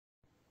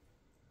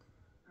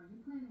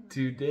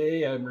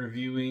Today I'm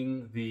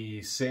reviewing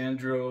the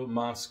Sandro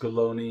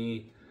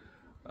Mascoloni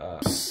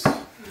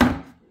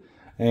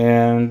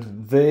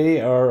and they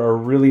are a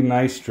really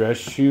nice dress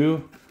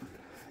shoe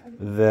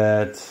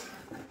that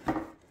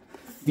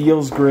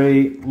feels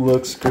great,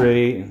 looks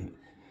great,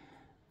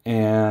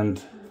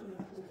 and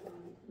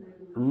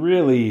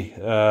really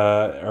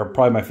are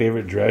probably my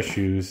favorite dress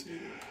shoes.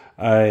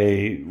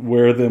 I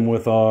wear them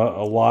with a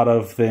lot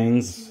of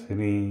things,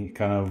 any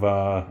kind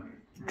of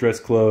dress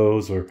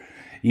clothes or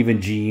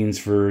even jeans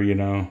for, you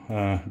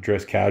know,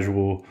 dress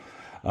casual.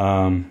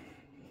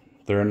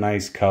 They're a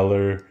nice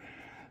color.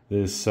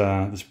 This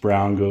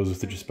brown goes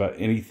with just about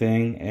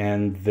anything,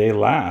 and they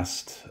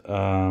last.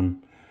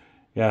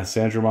 Yeah,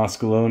 Sandro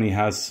Mascoloni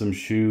has some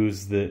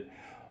shoes that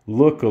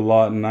look a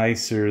lot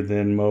nicer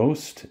than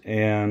most,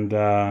 and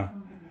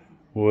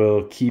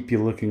will keep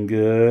you looking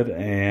good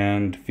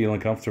and feeling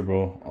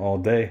comfortable all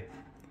day.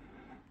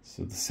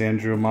 So the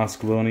Sandro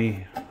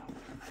Mascoloni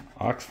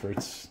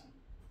Oxfords.